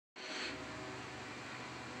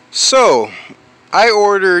So, I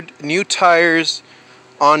ordered new tires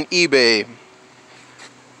on eBay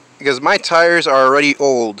because my tires are already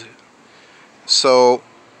old. So,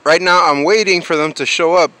 right now I'm waiting for them to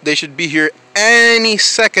show up. They should be here any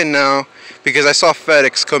second now because I saw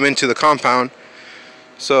FedEx come into the compound.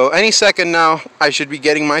 So, any second now I should be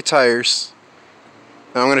getting my tires.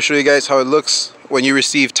 And I'm going to show you guys how it looks when you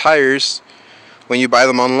receive tires when you buy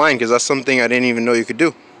them online, because that's something I didn't even know you could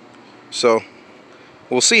do. So,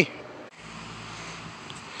 we'll see.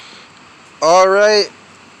 Alright,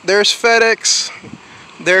 there's FedEx.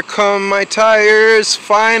 There come my tires.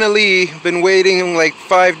 Finally, been waiting like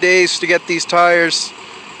 5 days to get these tires.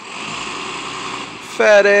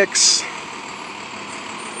 FedEx.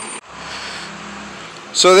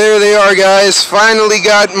 So there they are, guys. Finally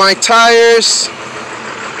got my tires.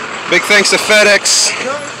 Big thanks to FedEx.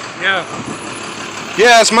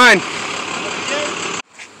 Yeah, it's mine.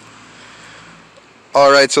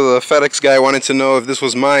 Alright, so the FedEx guy wanted to know if this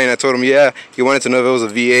was mine. I told him yeah. He wanted to know if it was a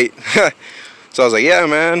V8. So I was like, yeah,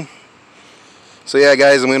 man. So yeah,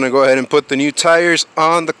 guys, I'm going to go ahead and put the new tires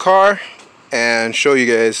on the car and show you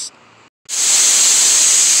guys.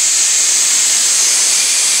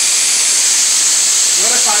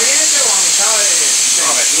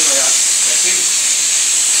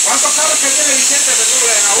 ¿Cuántos carros que tiene Vicente Petróleo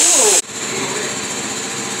en Aúdo?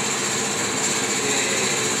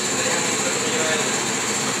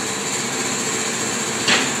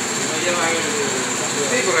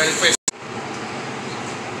 Sí, por el peso.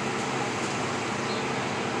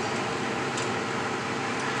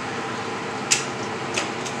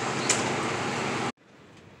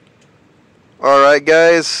 Alright,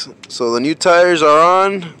 guys, so the new tires are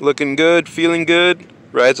on, looking good, feeling good.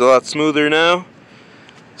 Ride's a lot smoother now.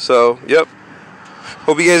 So, yep.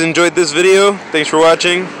 Hope you guys enjoyed this video. Thanks for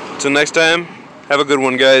watching. Until next time, have a good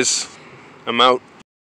one, guys. I'm out.